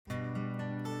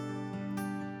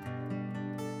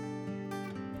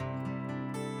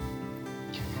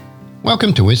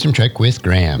Welcome to Wisdom Trek with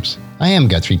Gramps. I am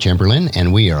Guthrie Chamberlain,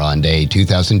 and we are on day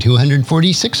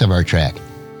 2246 of our trek.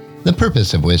 The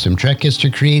purpose of Wisdom Trek is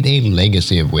to create a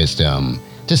legacy of wisdom,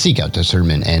 to seek out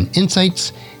discernment and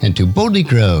insights, and to boldly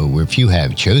grow where few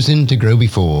have chosen to grow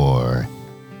before.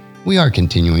 We are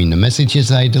continuing the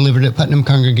messages I delivered at Putnam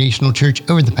Congregational Church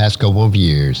over the past couple of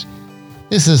years.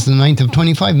 This is the 9th of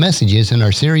 25 messages in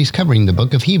our series covering the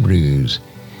book of Hebrews.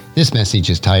 This message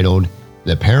is titled,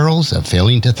 The Perils of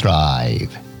Failing to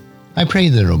Thrive. I pray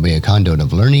that it will be a conduit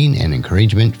of learning and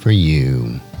encouragement for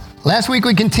you. Last week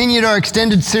we continued our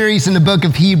extended series in the book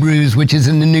of Hebrews, which is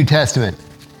in the New Testament.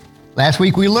 Last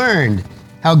week we learned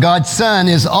how God's Son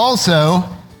is also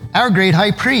our great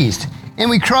high priest. And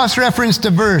we cross-referenced a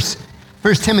verse,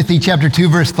 1 Timothy chapter 2,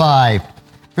 verse 5.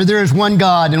 For there is one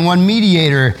God and one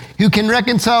mediator who can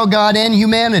reconcile God and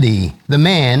humanity, the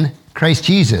man, Christ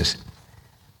Jesus.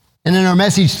 And in our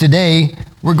message today,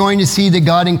 we're going to see that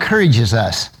God encourages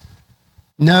us.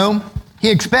 No,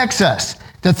 He expects us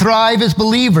to thrive as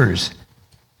believers,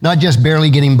 not just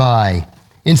barely getting by.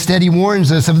 Instead, He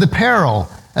warns us of the peril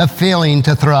of failing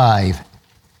to thrive.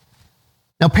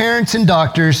 Now, parents and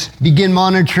doctors begin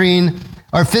monitoring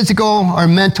our physical, our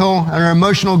mental, and our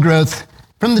emotional growth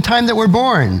from the time that we're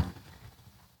born.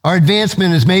 Our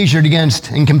advancement is measured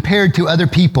against and compared to other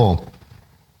people.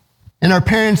 And our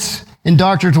parents and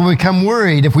doctors will become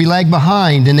worried if we lag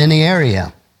behind in any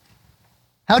area.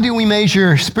 How do we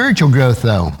measure spiritual growth,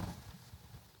 though?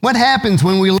 What happens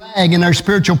when we lag in our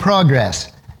spiritual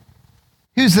progress?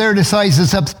 Who's there to size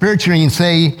us up spiritually and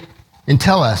say and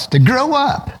tell us to grow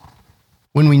up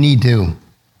when we need to?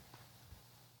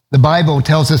 The Bible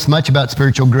tells us much about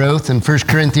spiritual growth in 1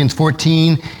 Corinthians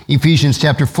 14, Ephesians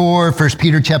chapter 4, 1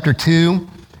 Peter chapter 2.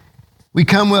 We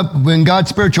come up in God's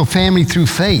spiritual family through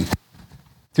faith,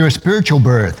 through a spiritual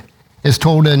birth, as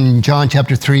told in John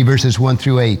chapter 3, verses 1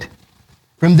 through 8.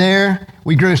 From there,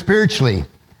 we grow spiritually,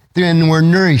 and we're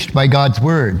nourished by God's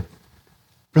word.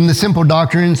 From the simple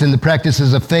doctrines and the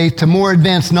practices of faith to more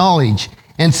advanced knowledge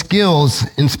and skills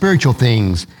in spiritual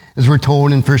things, as we're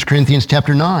told in 1 Corinthians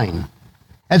chapter 9.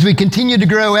 As we continue to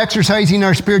grow, exercising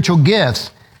our spiritual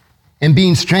gifts and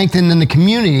being strengthened in the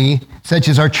community, such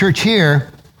as our church here,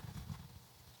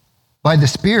 by the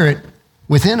Spirit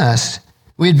within us,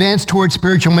 we advance towards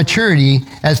spiritual maturity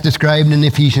as described in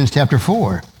Ephesians chapter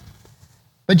 4.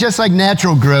 But just like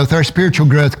natural growth, our spiritual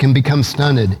growth can become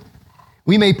stunted.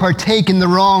 We may partake in the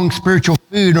wrong spiritual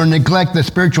food or neglect the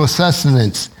spiritual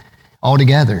sustenance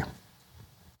altogether.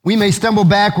 We may stumble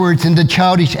backwards into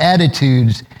childish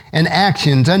attitudes and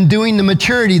actions, undoing the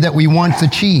maturity that we once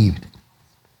achieved.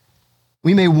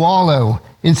 We may wallow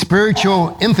in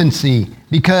spiritual infancy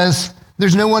because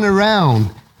there's no one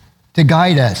around to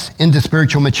guide us into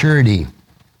spiritual maturity.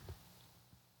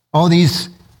 All these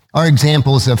are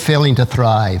examples of failing to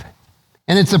thrive.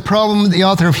 And it's a problem the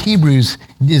author of Hebrews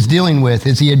is dealing with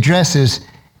as he addresses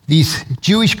these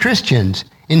Jewish Christians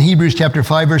in Hebrews chapter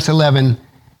 5, verse 11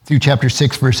 through chapter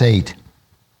 6, verse 8.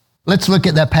 Let's look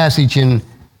at that passage in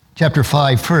chapter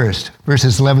 5 first,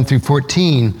 verses 11 through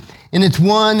 14. And it's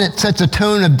one that sets a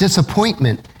tone of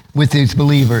disappointment with these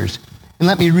believers. And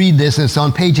let me read this. It's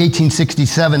on page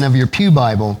 1867 of your Pew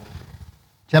Bible,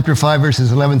 chapter 5,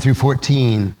 verses 11 through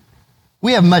 14.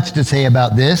 We have much to say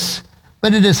about this,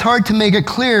 but it is hard to make it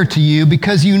clear to you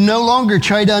because you no longer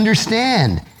try to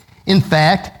understand. In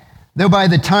fact, though by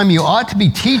the time you ought to be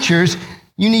teachers,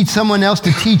 you need someone else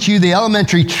to teach you the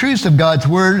elementary truths of God's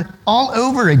word all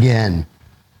over again.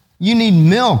 You need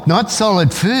milk, not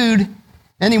solid food.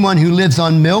 Anyone who lives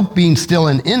on milk, being still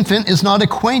an infant, is not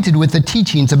acquainted with the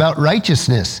teachings about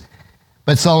righteousness.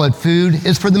 But solid food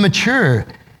is for the mature,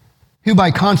 who by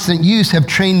constant use have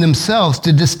trained themselves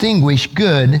to distinguish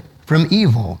good from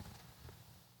evil.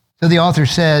 So the author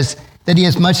says that he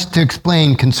has much to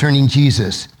explain concerning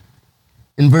Jesus.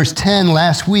 In verse 10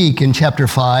 last week in chapter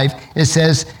 5, it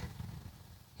says,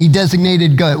 he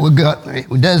designated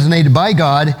by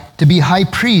God to be high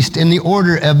priest in the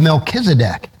order of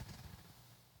Melchizedek.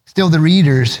 Still the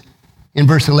readers, in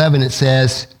verse 11 it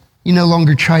says, you no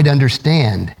longer try to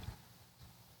understand.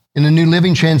 In the New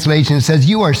Living Translation it says,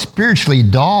 you are spiritually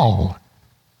dull.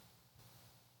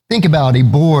 Think about a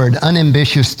bored,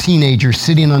 unambitious teenager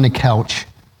sitting on the couch,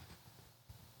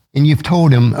 and you've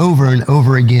told him over and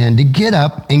over again to get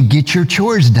up and get your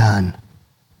chores done.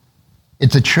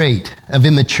 It's a trait of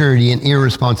immaturity and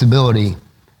irresponsibility.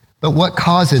 But what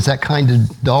causes that kind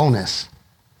of dullness?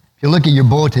 If you look at your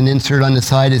bulletin insert on the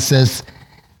side, it says,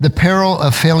 the peril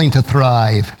of failing to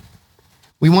thrive.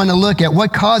 We want to look at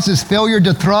what causes failure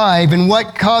to thrive and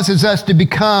what causes us to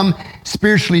become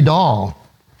spiritually dull.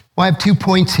 Well, I have 2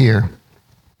 points here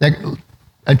that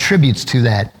attributes to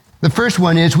that. The first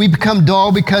one is we become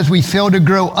dull because we fail to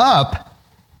grow up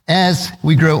as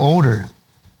we grow older.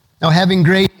 Now, having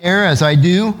gray hair, as I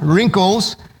do,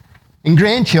 wrinkles, and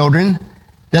grandchildren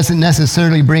doesn't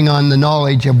necessarily bring on the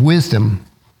knowledge of wisdom.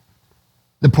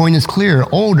 The point is clear.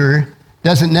 Older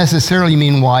doesn't necessarily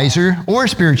mean wiser or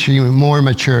spiritually more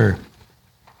mature.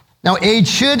 Now, age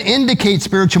should indicate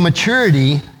spiritual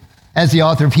maturity, as the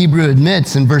author of Hebrew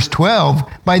admits in verse 12.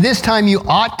 By this time, you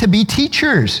ought to be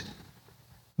teachers.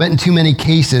 But in too many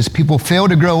cases, people fail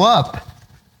to grow up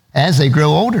as they grow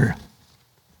older.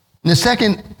 And the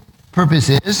second purpose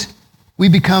is we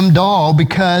become dull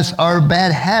because our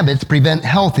bad habits prevent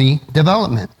healthy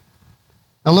development.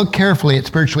 Now look carefully at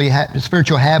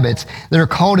spiritual habits that are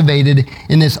cultivated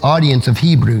in this audience of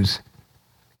Hebrews.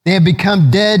 They have become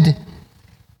dead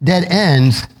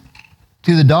ends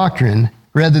to the doctrine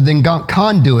rather than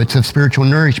conduits of spiritual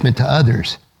nourishment to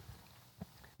others.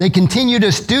 They continued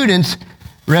as students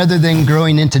rather than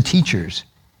growing into teachers.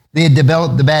 They had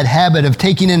developed the bad habit of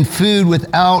taking in food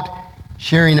without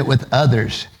sharing it with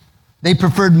others. They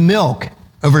preferred milk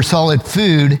over solid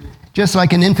food, just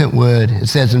like an infant would, it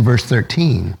says in verse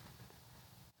 13.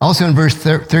 Also in verse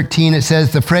 13, it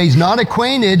says the phrase, not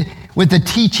acquainted with the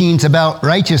teachings about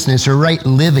righteousness or right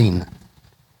living.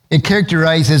 It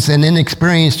characterizes an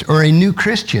inexperienced or a new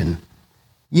Christian.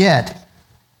 Yet,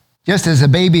 just as a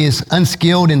baby is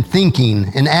unskilled in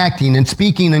thinking and acting and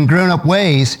speaking in grown-up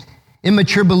ways,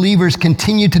 immature believers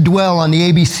continue to dwell on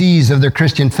the ABCs of their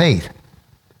Christian faith.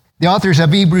 The authors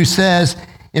of Hebrews says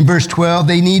in verse 12,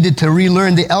 they needed to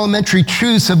relearn the elementary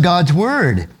truths of God's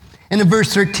word. And in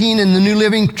verse 13 in the New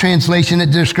Living Translation,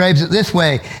 it describes it this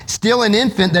way, still an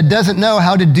infant that doesn't know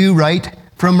how to do right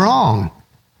from wrong.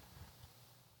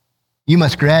 You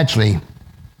must gradually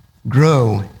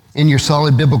grow in your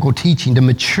solid biblical teaching to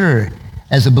mature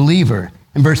as a believer.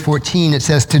 In verse 14, it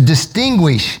says to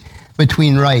distinguish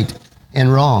between right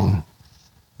and wrong,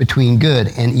 between good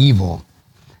and evil.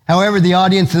 However, the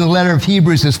audience in the letter of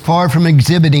Hebrews is far from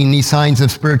exhibiting these signs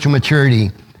of spiritual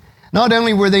maturity. Not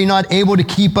only were they not able to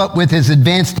keep up with his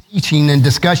advanced teaching and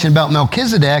discussion about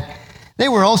Melchizedek, they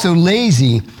were also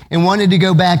lazy and wanted to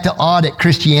go back to audit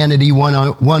Christianity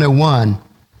 101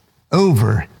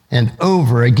 over and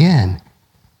over again.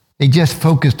 They just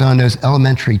focused on those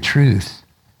elementary truths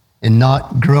and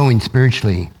not growing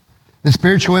spiritually. The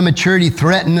spiritual immaturity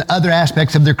threatened other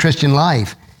aspects of their Christian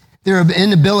life. Their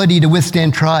inability to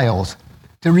withstand trials,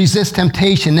 to resist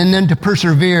temptation, and then to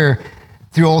persevere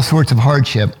through all sorts of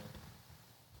hardship.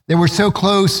 They were so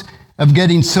close of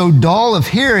getting so dull of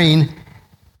hearing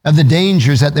of the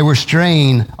dangers that they were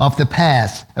straying off the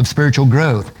path of spiritual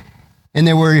growth. And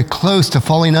they were close to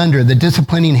falling under the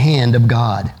disciplining hand of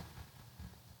God.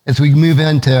 As we move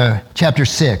into chapter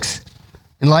 6,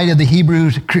 in light of the Hebrew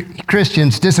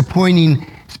Christians' disappointing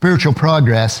spiritual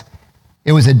progress,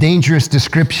 it was a dangerous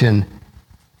description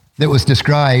that was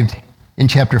described in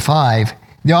chapter 5.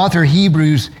 The author of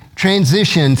Hebrews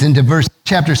transitions into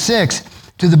chapter 6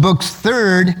 to the book's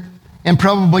third and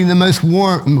probably the most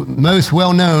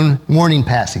well-known warning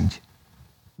passage.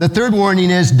 The third warning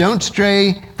is, don't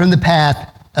stray from the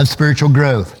path of spiritual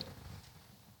growth.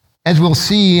 As we'll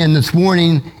see in this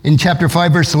warning in chapter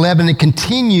 5, verse 11, it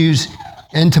continues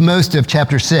into most of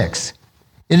chapter 6.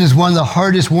 It is one of the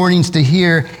hardest warnings to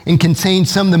hear and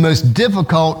contains some of the most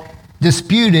difficult,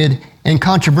 disputed, and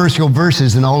controversial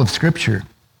verses in all of Scripture.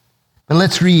 But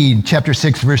let's read chapter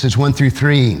 6, verses 1 through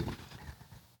 3.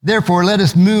 Therefore, let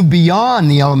us move beyond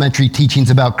the elementary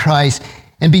teachings about Christ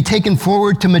and be taken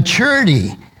forward to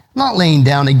maturity, not laying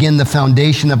down again the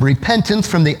foundation of repentance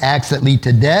from the acts that lead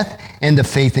to death and to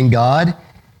faith in God,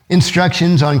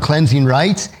 instructions on cleansing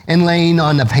rites and laying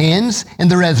on of hands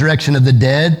and the resurrection of the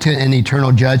dead to an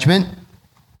eternal judgment.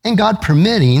 And God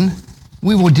permitting,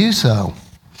 we will do so.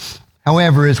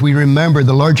 However, as we remember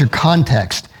the larger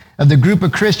context of the group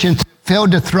of Christians who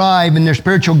failed to thrive in their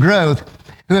spiritual growth,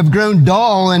 who have grown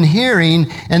dull in hearing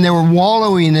and they were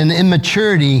wallowing in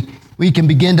immaturity, we can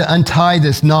begin to untie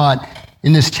this knot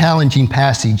in this challenging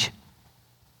passage.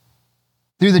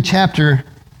 Through the chapter,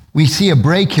 we see a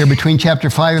break here between chapter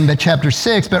 5 and chapter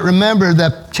 6, but remember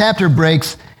that chapter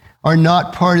breaks are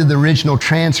not part of the original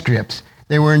transcripts.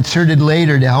 They were inserted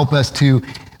later to help us to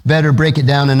better break it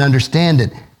down and understand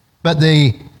it. But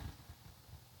the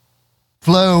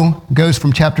flow goes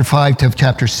from chapter 5 to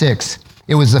chapter 6.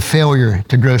 It was a failure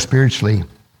to grow spiritually.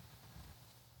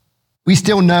 We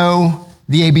still know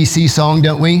the ABC song,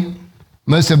 don't we?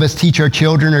 Most of us teach our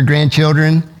children or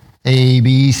grandchildren A,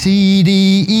 B, C,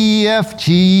 D, E, F,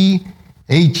 G,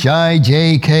 H, I,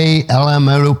 J, K, L, M,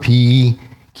 N, O, P,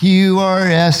 Q, R,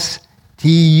 S, T,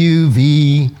 U,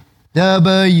 V,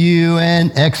 W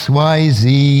and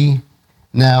XYZ.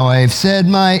 Now I've said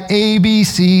my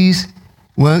ABCs.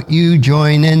 Won't you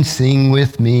join and sing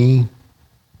with me?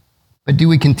 But do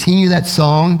we continue that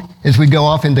song as we go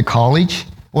off into college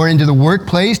or into the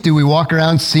workplace? Do we walk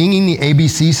around singing the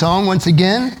ABC song once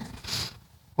again?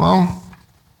 Well,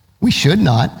 we should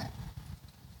not.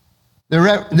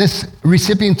 This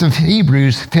recipients of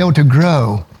Hebrews failed to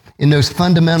grow in those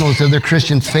fundamentals of their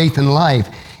Christian faith and life.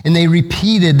 And they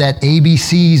repeated that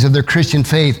ABCs of their Christian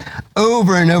faith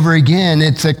over and over again.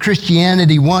 It's a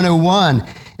Christianity 101.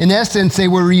 In essence, they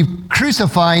were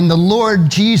crucifying the Lord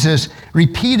Jesus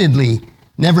repeatedly,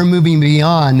 never moving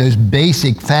beyond those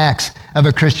basic facts of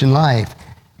a Christian life.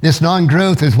 This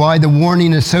non-growth is why the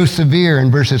warning is so severe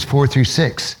in verses 4 through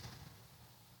 6.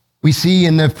 We see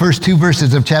in the first two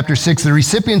verses of chapter 6, the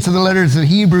recipients of the letters of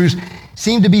Hebrews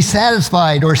seem to be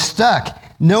satisfied or stuck,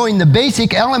 knowing the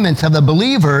basic elements of the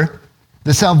believer,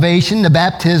 the salvation, the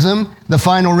baptism, the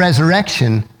final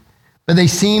resurrection. But they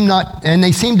seem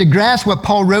to grasp what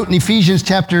Paul wrote in Ephesians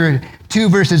chapter 2,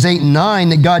 verses 8 and 9,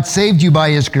 that God saved you by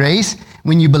his grace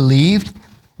when you believed.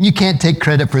 You can't take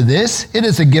credit for this. It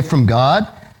is a gift from God.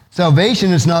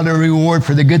 Salvation is not a reward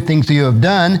for the good things you have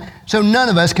done, so none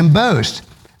of us can boast.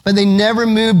 But they never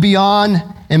moved beyond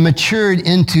and matured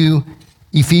into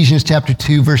Ephesians chapter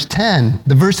 2, verse 10,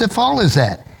 the verse that follows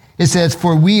that. It says,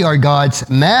 for we are God's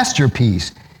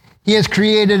masterpiece. He has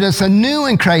created us anew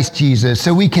in Christ Jesus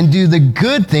so we can do the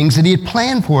good things that he had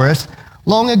planned for us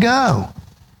long ago.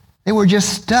 They were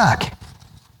just stuck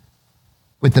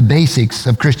with the basics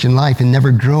of Christian life and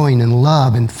never growing in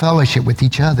love and fellowship with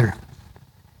each other.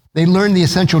 They learned the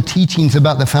essential teachings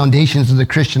about the foundations of the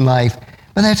Christian life,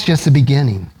 but that's just the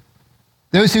beginning.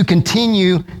 Those who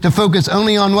continue to focus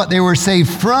only on what they were saved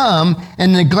from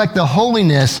and neglect the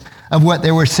holiness of what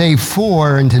they were saved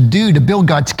for and to do to build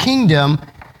God's kingdom,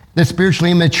 the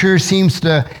spiritually immature seems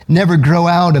to never grow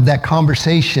out of that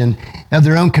conversation of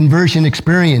their own conversion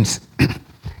experience.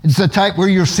 It's the type where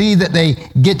you'll see that they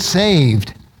get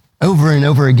saved over and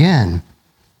over again,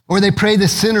 or they pray the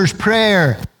sinner's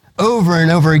prayer over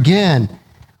and over again,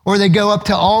 or they go up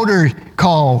to altar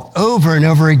call over and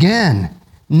over again,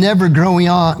 never growing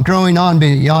on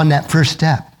beyond that first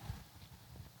step.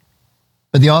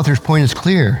 But the author's point is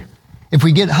clear. If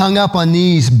we get hung up on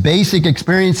these basic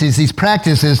experiences, these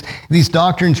practices, these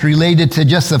doctrines related to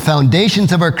just the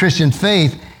foundations of our Christian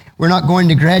faith, we're not going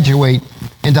to graduate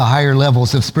into higher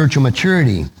levels of spiritual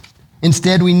maturity.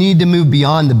 Instead, we need to move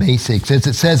beyond the basics, as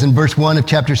it says in verse 1 of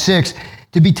chapter 6,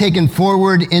 to be taken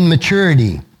forward in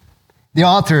maturity. The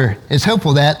author is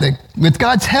hopeful that with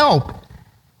God's help,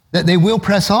 that they will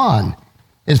press on.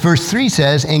 As verse 3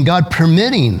 says, and God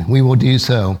permitting, we will do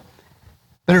so.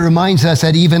 But it reminds us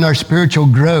that even our spiritual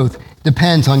growth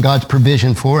depends on God's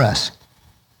provision for us.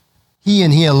 He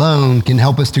and he alone can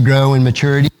help us to grow in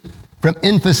maturity, from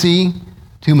infancy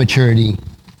to maturity.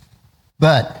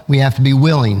 But we have to be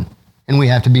willing and we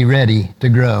have to be ready to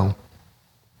grow.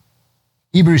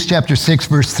 Hebrews chapter 6,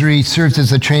 verse 3 serves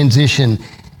as a transition.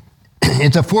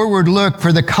 It's a forward look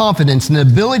for the confidence and the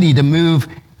ability to move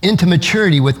into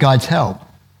maturity with God's help.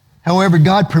 However,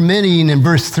 God permitting in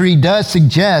verse 3 does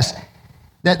suggest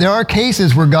that there are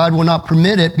cases where God will not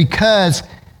permit it because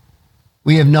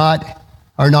we are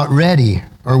not ready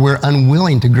or we're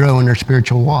unwilling to grow in our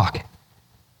spiritual walk.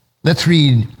 Let's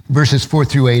read verses 4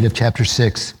 through 8 of chapter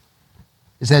 6.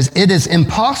 It says, it is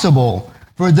impossible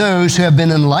for those who have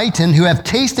been enlightened, who have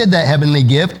tasted that heavenly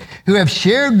gift, who have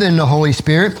shared in the Holy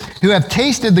Spirit, who have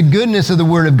tasted the goodness of the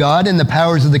Word of God and the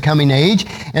powers of the coming age,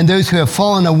 and those who have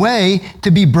fallen away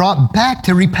to be brought back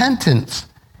to repentance.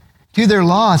 To their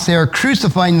loss, they are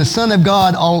crucifying the Son of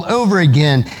God all over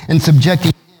again and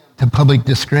subjecting him to public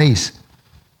disgrace.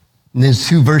 And there's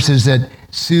two verses that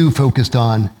Sue focused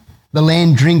on. The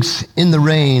land drinks in the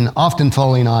rain, often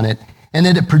falling on it, and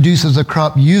that it produces a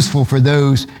crop useful for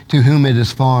those to whom it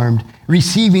is farmed,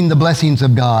 receiving the blessings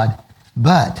of God.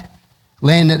 But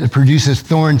land that produces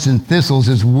thorns and thistles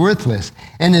is worthless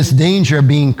and is danger of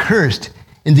being cursed.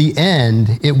 In the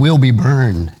end, it will be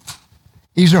burned.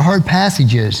 These are hard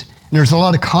passages, and there's a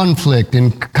lot of conflict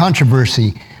and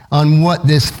controversy on what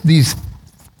these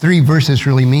three verses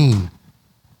really mean.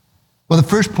 Well, the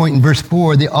first point in verse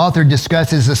 4, the author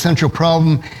discusses the central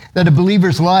problem that a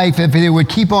believer's life, if they would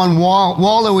keep on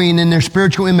wallowing in their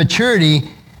spiritual immaturity,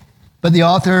 but the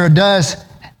author does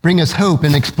bring us hope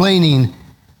in explaining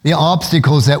the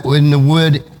obstacles that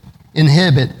would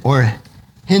inhibit or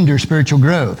hinder spiritual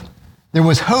growth. There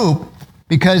was hope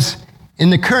because in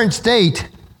the current state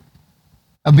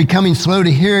of becoming slow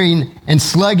to hearing and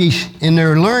sluggish in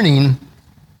their learning,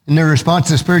 In their response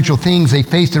to spiritual things, they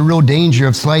face the real danger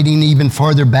of sliding even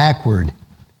farther backward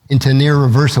into an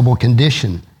irreversible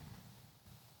condition.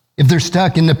 If they're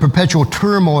stuck in the perpetual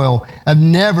turmoil of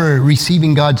never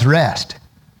receiving God's rest.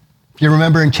 If you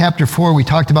remember in chapter 4, we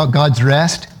talked about God's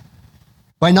rest.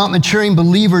 By not maturing,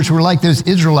 believers were like those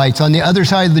Israelites on the other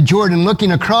side of the Jordan,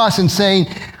 looking across and saying,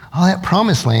 oh, that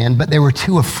promised land, but they were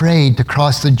too afraid to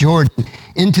cross the Jordan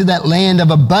into that land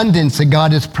of abundance that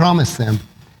God has promised them,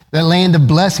 that land of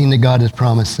blessing that God has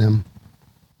promised them.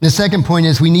 The second point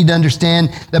is we need to understand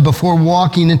that before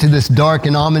walking into this dark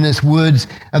and ominous woods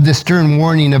of this stern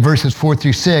warning of verses 4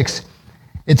 through 6,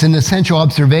 it's an essential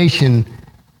observation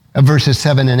of verses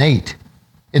 7 and 8.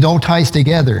 It all ties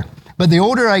together. But the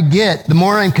older I get, the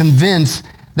more I'm convinced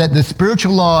that the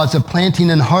spiritual laws of planting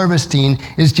and harvesting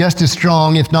is just as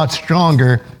strong, if not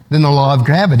stronger, than the law of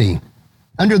gravity.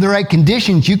 Under the right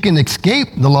conditions, you can escape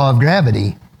the law of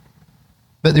gravity,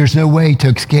 but there's no way to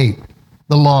escape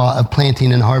the law of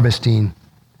planting and harvesting.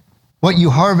 What you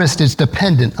harvest is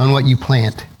dependent on what you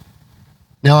plant.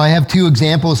 Now, I have two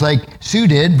examples like Sue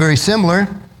did, very similar.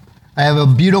 I have a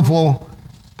beautiful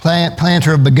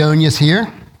planter of begonias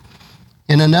here,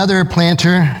 and another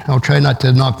planter, I'll try not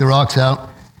to knock the rocks out,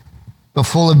 but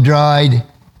full of dried.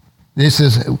 This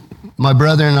is my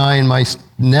brother and I and my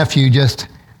nephew just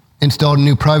installed a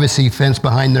new privacy fence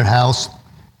behind their house,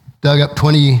 dug up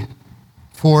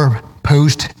 24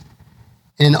 posts,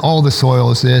 and all the soil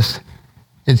is this.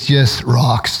 It's just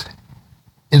rocks.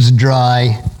 It's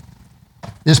dry.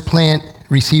 This plant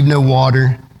received no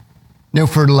water, no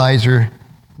fertilizer,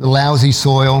 the lousy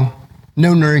soil,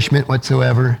 no nourishment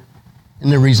whatsoever,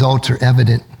 and the results are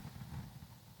evident.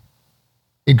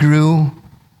 It grew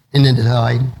and then it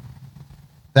died. In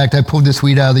fact, I pulled this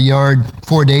weed out of the yard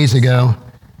 4 days ago,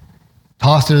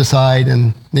 tossed it aside,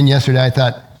 and then yesterday I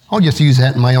thought, I'll just use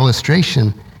that in my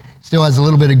illustration. Still has a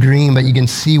little bit of green, but you can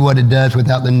see what it does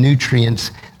without the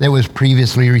nutrients that it was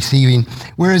previously receiving.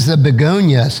 Whereas the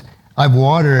begonias, I've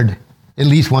watered at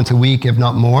least once a week, if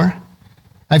not more.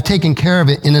 I've taken care of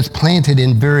it, and it's planted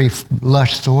in very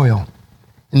lush soil.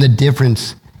 And the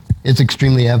difference is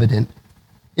extremely evident.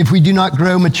 If we do not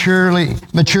grow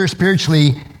mature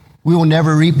spiritually, we will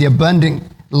never reap the abundant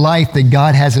life that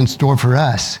God has in store for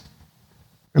us.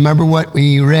 Remember what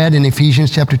we read in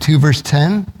Ephesians chapter 2, verse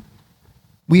 10?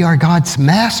 We are God's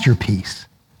masterpiece.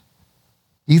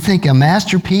 Do you think a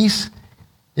masterpiece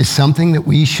is something that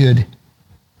we should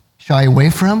shy away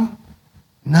from?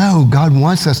 No, God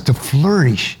wants us to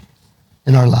flourish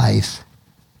in our lives.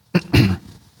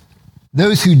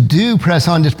 Those who do press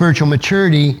on to spiritual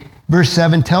maturity, verse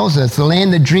 7 tells us, the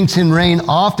land that drinks in rain,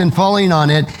 often falling on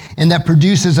it, and that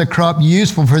produces a crop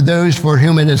useful for those for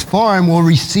whom it is farmed, will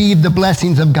receive the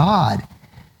blessings of God.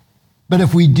 But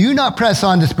if we do not press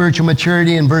on to spiritual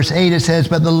maturity, in verse 8 it says,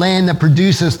 but the land that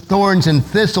produces thorns and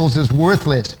thistles is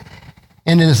worthless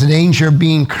and is in danger of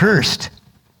being cursed.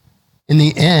 In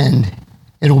the end,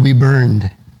 it will be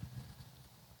burned.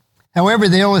 However,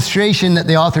 the illustration that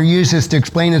the author uses to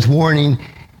explain his warning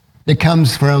that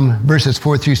comes from verses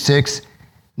 4 through 6,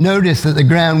 notice that the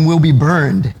ground will be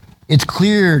burned. It's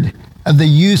cleared of the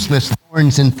useless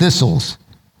thorns and thistles,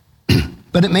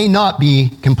 but it may not be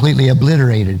completely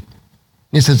obliterated.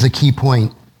 This is the key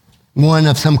point, one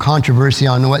of some controversy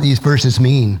on what these verses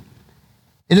mean.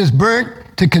 It is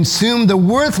burnt to consume the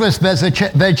worthless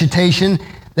vegetation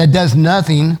that does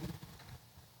nothing,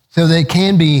 so that it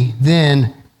can be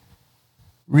then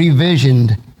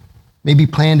revisioned, maybe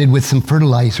planted with some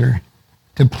fertilizer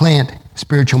to plant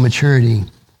spiritual maturity,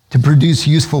 to produce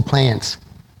useful plants.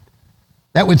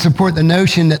 That would support the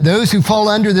notion that those who fall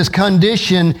under this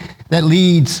condition that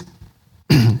leads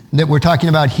that we're talking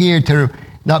about here to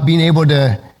not being able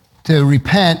to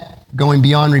repent, going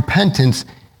beyond repentance,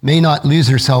 may not lose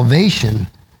their salvation,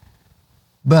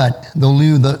 but they'll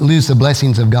lose the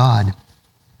blessings of God.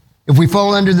 If we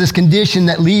fall under this condition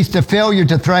that leads to failure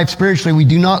to thrive spiritually, we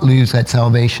do not lose that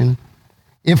salvation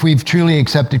if we've truly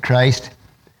accepted Christ,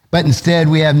 but instead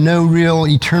we have no real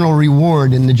eternal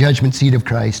reward in the judgment seat of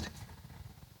Christ.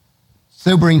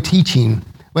 Sobering teaching.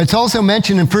 But it's also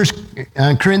mentioned in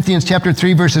 1 Corinthians chapter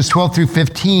 3, verses 12 through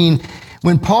 15,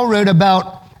 when Paul wrote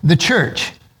about the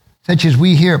church, such as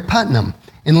we here at Putnam,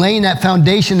 and laying that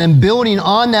foundation and building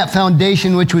on that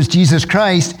foundation, which was Jesus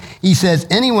Christ. He says,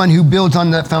 anyone who builds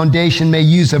on that foundation may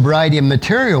use a variety of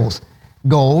materials,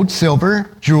 gold,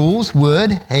 silver, jewels,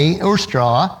 wood, hay, or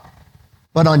straw.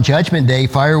 But on Judgment Day,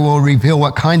 fire will reveal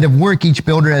what kind of work each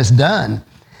builder has done.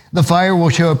 The fire will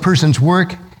show a person's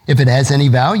work if it has any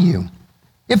value.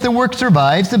 If the work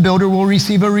survives, the builder will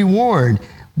receive a reward.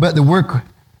 But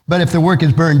if the work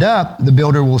is burned up, the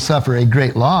builder will suffer a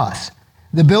great loss.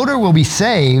 The builder will be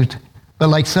saved, but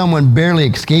like someone barely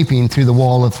escaping through the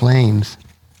wall of flames.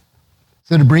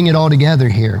 So to bring it all together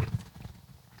here,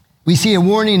 we see a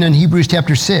warning in Hebrews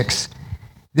chapter 6.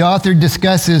 The author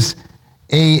discusses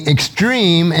an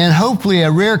extreme and hopefully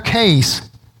a rare case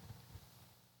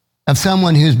of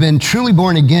someone who's been truly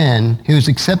born again, who's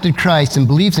accepted Christ and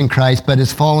believes in Christ, but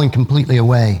has fallen completely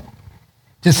away,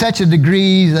 to such a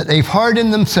degree that they've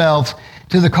hardened themselves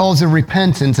to the calls of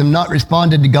repentance and not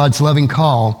responded to God's loving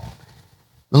call,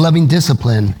 the loving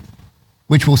discipline,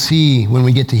 which we'll see when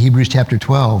we get to Hebrews chapter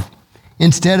 12.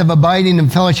 Instead of abiding in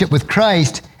fellowship with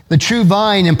Christ, the true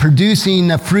vine, and producing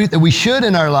the fruit that we should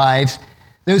in our lives,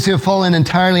 those who have fallen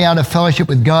entirely out of fellowship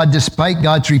with God, despite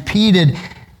God's repeated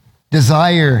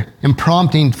desire and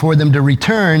prompting for them to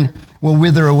return, will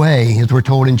wither away, as we're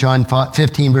told in John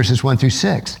 15, verses 1 through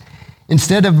 6.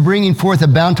 Instead of bringing forth a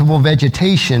bountiful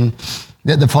vegetation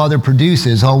that the Father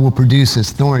produces, all will produce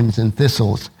is thorns and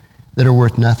thistles that are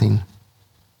worth nothing.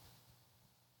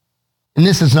 And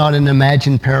this is not an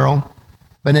imagined peril,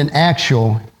 but an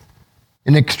actual,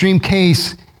 an extreme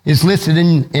case is listed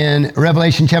in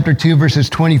Revelation chapter 2, verses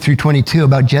 20 through 22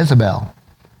 about Jezebel.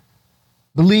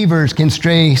 Believers can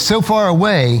stray so far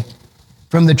away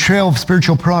from the trail of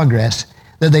spiritual progress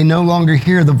that they no longer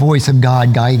hear the voice of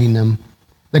God guiding them,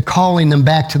 the calling them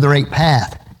back to the right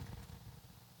path.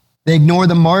 They ignore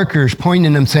the markers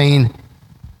pointing them, saying,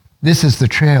 "This is the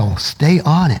trail, stay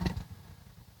on it."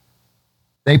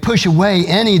 They push away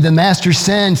any the Master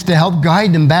sends to help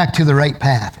guide them back to the right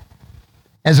path.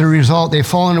 As a result, they've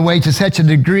fallen away to such a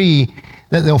degree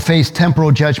that they'll face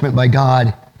temporal judgment by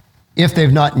God if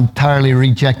they've not entirely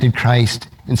rejected Christ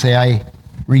and say, "I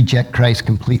reject Christ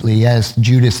completely," as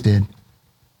Judas did.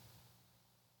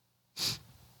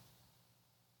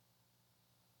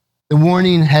 The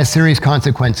warning has serious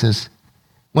consequences.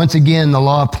 Once again, the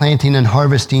law of planting and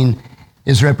harvesting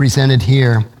is represented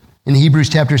here. In Hebrews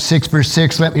chapter 6, verse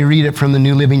 6, let me read it from the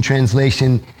New Living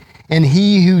Translation. "And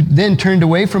he who then turned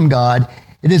away from God,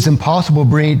 it is impossible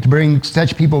to bring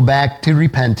such people back to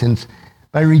repentance.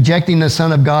 By rejecting the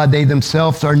Son of God, they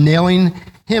themselves are nailing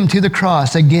him to the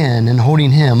cross again and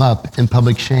holding him up in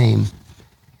public shame."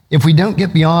 If we don't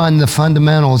get beyond the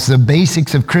fundamentals, the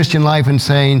basics of Christian life, and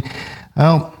saying,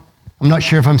 "Oh, I'm not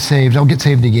sure if I'm saved, I'll get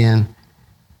saved again,"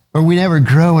 or we never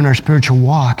grow in our spiritual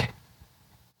walk,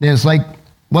 then it's like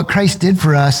what Christ did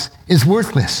for us is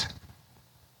worthless.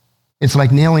 It's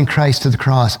like nailing Christ to the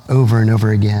cross over and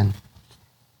over again.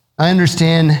 I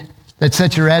understand that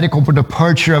such a radical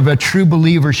departure of a true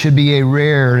believer should be a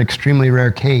rare and extremely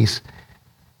rare case.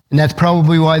 And that's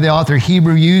probably why the author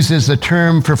Hebrew uses the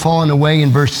term for falling away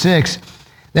in verse 6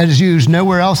 that is used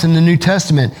nowhere else in the New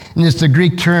Testament, and it's the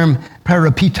Greek term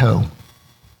parapito.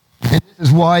 And this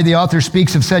is why the author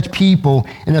speaks of such people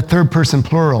in a third-person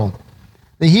plural.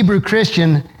 The Hebrew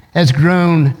Christian has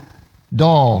grown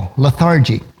dull,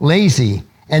 lethargic, lazy,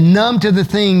 and numb to the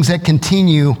things that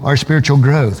continue our spiritual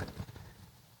growth.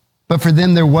 But for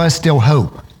them, there was still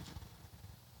hope,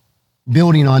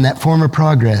 building on that former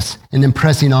progress and then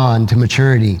pressing on to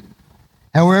maturity.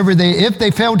 However, if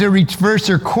they failed to reverse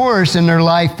their course in their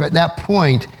life at that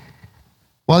point,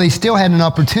 while they still had an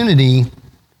opportunity,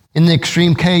 in the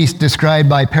extreme case described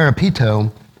by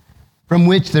parapito, from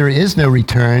which there is no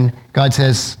return, God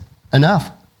says,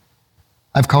 "Enough.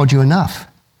 I've called you enough.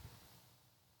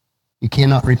 You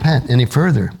cannot repent any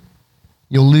further.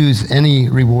 You'll lose any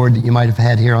reward that you might have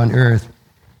had here on earth."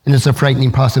 And it's a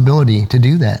frightening possibility to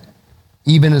do that,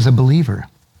 even as a believer.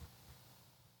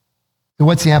 So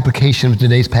what's the application of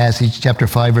today's passage, chapter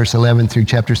 5, verse 11 through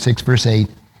chapter 6, verse 8?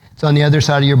 It's on the other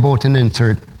side of your bulletin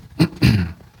insert.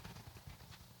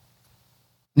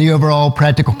 The overall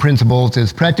practical principles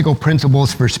is practical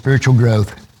principles for spiritual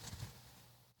growth.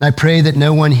 I pray that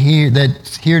no one here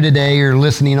that's here today or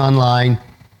listening online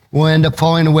will end up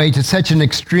falling away to such an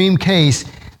extreme case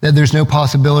that there's no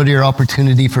possibility or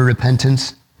opportunity for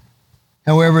repentance.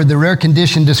 However, the rare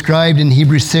condition described in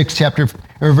Hebrews 6,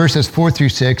 verses 4 through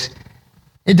 6,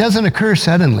 it doesn't occur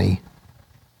suddenly.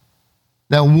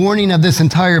 The warning of this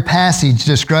entire passage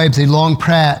describes a long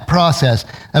process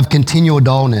of continual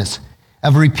dullness,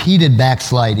 of repeated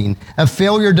backsliding, of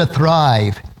failure to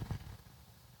thrive.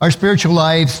 Our spiritual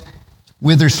lives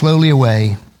wither slowly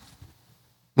away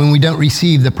when we don't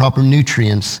receive the proper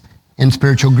nutrients and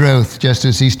spiritual growth, just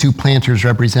as these two planters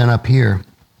represent up here.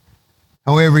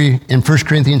 However, in 1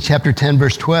 Corinthians chapter 10,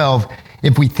 verse 12,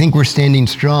 if we think we're standing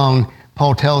strong,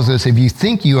 Paul tells us, if you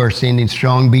think you are standing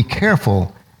strong, be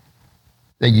careful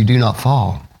that you do not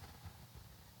fall.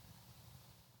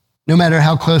 No matter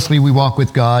how closely we walk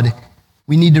with God,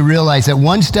 we need to realize that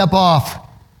one step off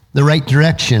the right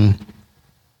direction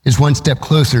is one step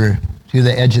closer to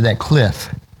the edge of that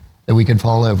cliff that we could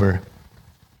fall over.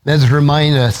 That is to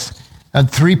remind us of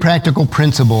 3 practical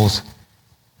principles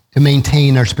to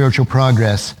maintain our spiritual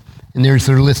progress. And they're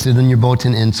listed in your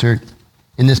bulletin insert.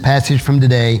 In this passage from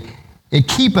today, it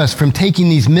keep us from taking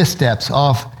these missteps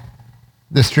off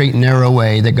the straight and narrow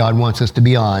way that God wants us to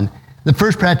be on. The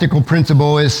first practical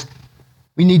principle is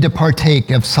we need to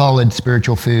partake of solid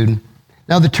spiritual food.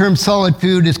 Now, the term solid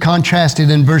food is contrasted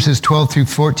in verses 12 through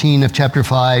 14 of chapter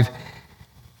 5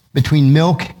 between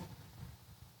milk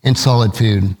and solid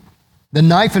food. The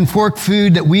knife and fork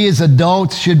food that we as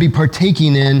adults should be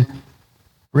partaking in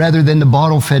rather than the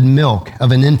bottle-fed milk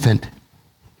of an infant.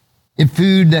 It's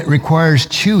food that requires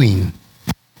chewing.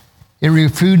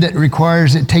 Food that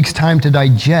it takes time to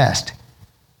digest.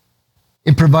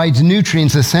 It provides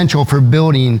nutrients essential for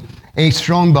building a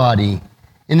strong body.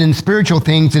 And in spiritual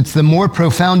things, it's the more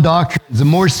profound doctrines, the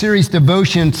more serious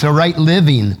devotion to right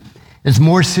living, it's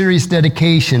more serious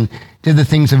dedication to the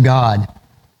things of God.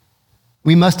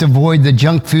 We must avoid the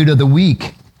junk food of the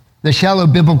week, the shallow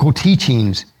biblical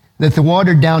teachings, the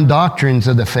watered-down doctrines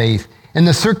of the faith, and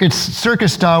the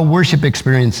circus-style worship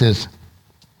experiences.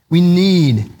 We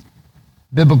need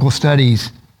biblical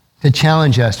studies to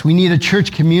challenge us. We need a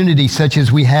church community such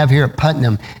as we have here at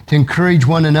Putnam to encourage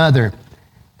one another,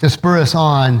 to spur us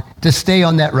on, to stay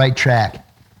on that right track.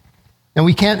 And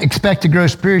we can't expect to grow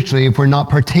spiritually if we're not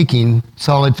partaking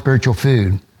solid spiritual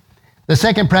food. The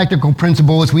second practical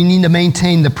principle is we need to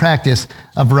maintain the practice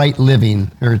of right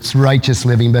living, or it's righteous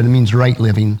living, but it means right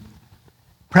living.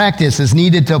 Practice is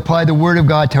needed to apply the Word of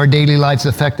God to our daily lives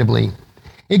effectively.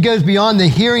 It goes beyond the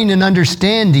hearing and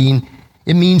understanding.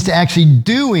 It means to actually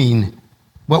doing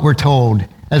what we're told,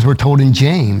 as we're told in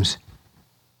James.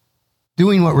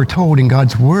 Doing what we're told in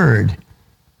God's Word.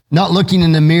 Not looking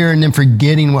in the mirror and then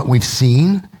forgetting what we've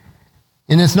seen.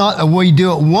 And it's not a way you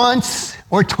do it once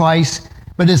or twice,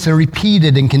 but it's a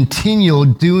repeated and continual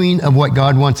doing of what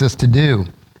God wants us to do.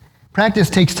 Practice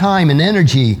takes time and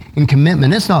energy and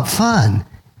commitment. It's not fun,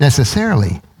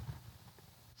 necessarily.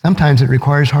 Sometimes it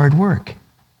requires hard work.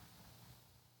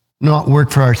 Not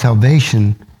work for our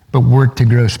salvation, but work to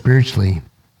grow spiritually.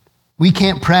 We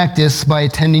can't practice by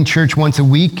attending church once a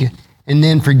week and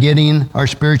then forgetting our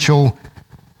spiritual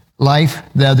life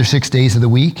the other 6 days of the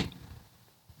week.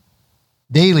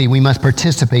 Daily, we must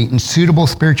participate in suitable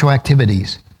spiritual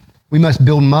activities. We must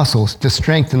build muscles to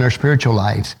strengthen our spiritual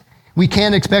lives. We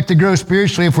can't expect to grow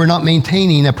spiritually if we're not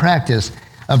maintaining a practice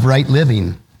of right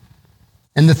living.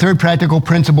 And the third practical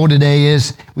principle today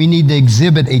is we need to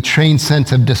exhibit a trained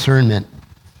sense of discernment.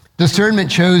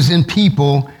 Discernment shows in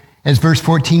people, as verse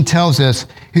 14 tells us,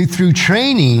 who through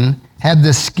training have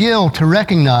the skill to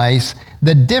recognize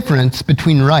the difference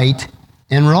between right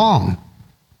and wrong.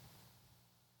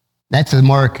 That's a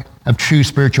mark of true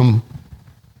spiritual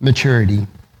maturity.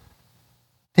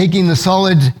 Taking the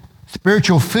solid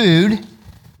spiritual food,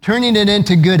 turning it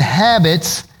into good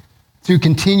habits through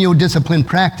continual disciplined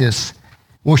practice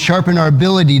will sharpen our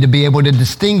ability to be able to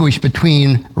distinguish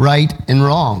between right and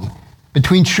wrong,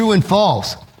 between true and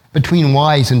false, between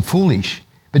wise and foolish,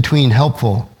 between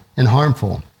helpful and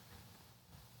harmful.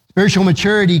 Spiritual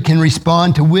maturity can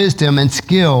respond to wisdom and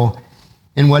skill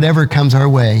in whatever comes our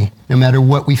way, no matter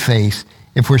what we face.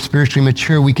 If we're spiritually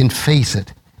mature, we can face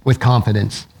it with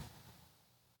confidence.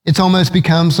 It almost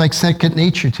becomes like second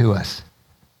nature to us.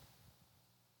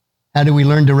 How do we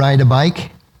learn to ride a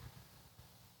bike?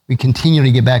 We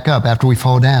continually get back up after we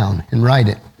fall down and ride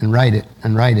it and ride it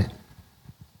and ride it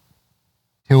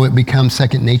till it becomes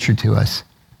second nature to us.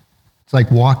 It's like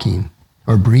walking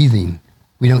or breathing.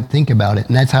 We don't think about it,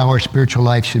 and that's how our spiritual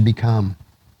life should become.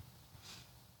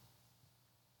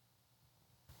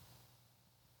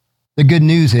 The good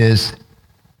news is,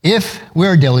 if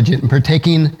we're diligent in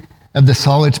partaking of the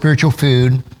solid spiritual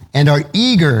food and are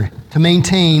eager to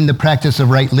maintain the practice of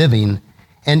right living,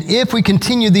 and if we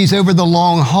continue these over the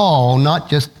long haul, not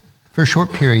just for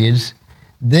short periods,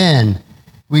 then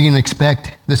we can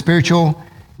expect the spiritual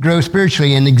grow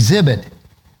spiritually and exhibit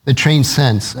the trained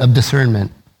sense of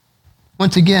discernment.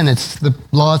 Once again, it's the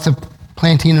laws of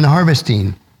planting and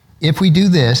harvesting. If we do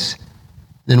this,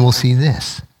 then we'll see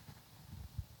this.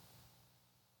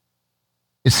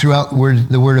 It's throughout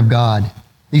the Word of God.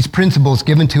 These principles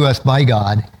given to us by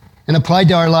God and applied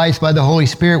to our lives by the Holy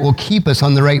Spirit will keep us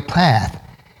on the right path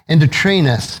and to train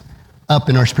us up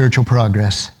in our spiritual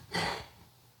progress.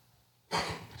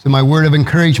 So my word of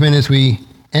encouragement as we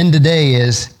end today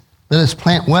is, let us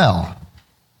plant well.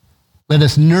 Let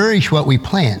us nourish what we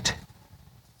plant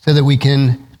so that we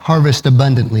can harvest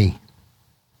abundantly.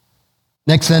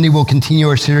 Next Sunday, we'll continue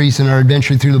our series in our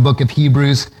adventure through the book of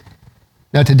Hebrews.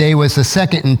 Now today was the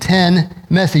second in 10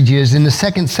 messages in the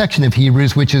second section of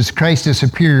Hebrews, which is Christ is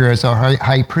superior as our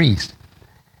high priest.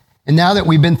 And now that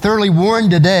we've been thoroughly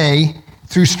warned today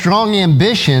through strong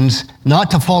ambitions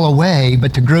not to fall away,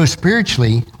 but to grow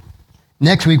spiritually,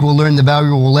 next week we'll learn the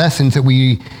valuable lessons that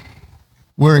we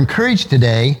were encouraged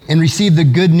today and receive the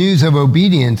good news of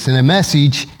obedience in a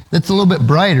message that's a little bit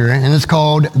brighter, and it's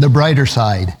called The Brighter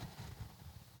Side.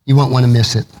 You won't want to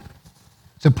miss it.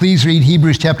 So please read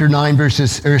Hebrews chapter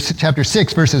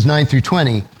 6, verses 9 through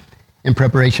 20 in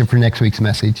preparation for next week's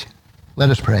message. Let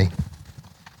us pray.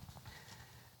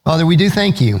 Father, we do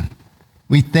thank you.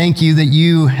 We thank you that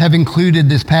you have included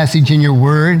this passage in your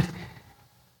word.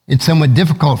 It's somewhat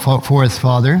difficult for us,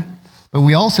 Father, but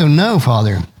we also know,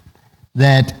 Father,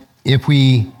 that if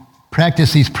we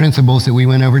practice these principles that we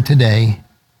went over today,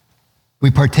 we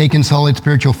partake in solid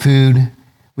spiritual food,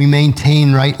 we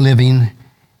maintain right living,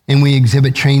 and we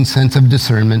exhibit trained sense of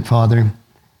discernment, Father,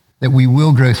 that we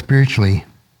will grow spiritually,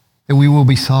 that we will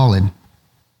be solid,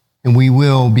 and we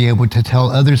will be able to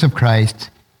tell others of Christ.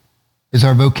 Is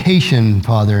our vocation,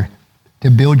 Father, to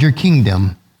build your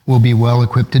kingdom. We'll be well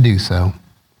equipped to do so.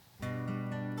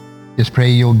 Just pray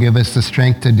you'll give us the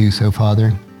strength to do so,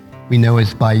 Father. We know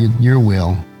it's by your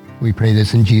will. We pray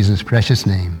this in Jesus' precious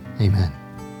name. Amen.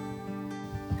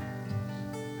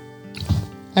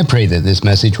 I pray that this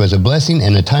message was a blessing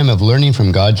and a time of learning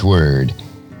from God's Word.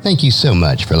 Thank you so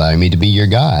much for allowing me to be your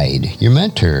guide, your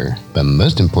mentor, but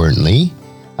most importantly,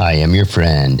 I am your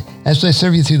friend as I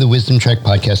serve you through the Wisdom Trek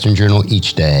podcast and journal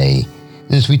each day.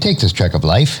 And as we take this trek of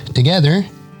life together,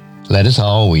 let us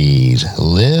always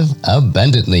live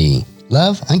abundantly,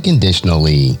 love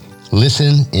unconditionally,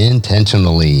 listen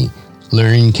intentionally,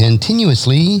 learn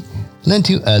continuously, lend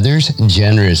to others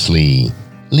generously,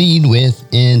 lead with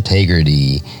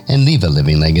integrity, and leave a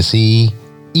living legacy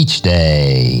each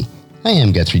day. I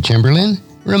am Guthrie Chamberlain,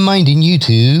 reminding you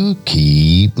to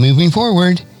keep moving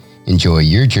forward, enjoy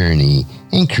your journey,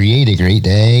 and create a great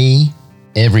day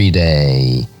every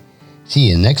day. See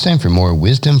you next time for more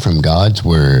wisdom from God's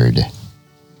Word.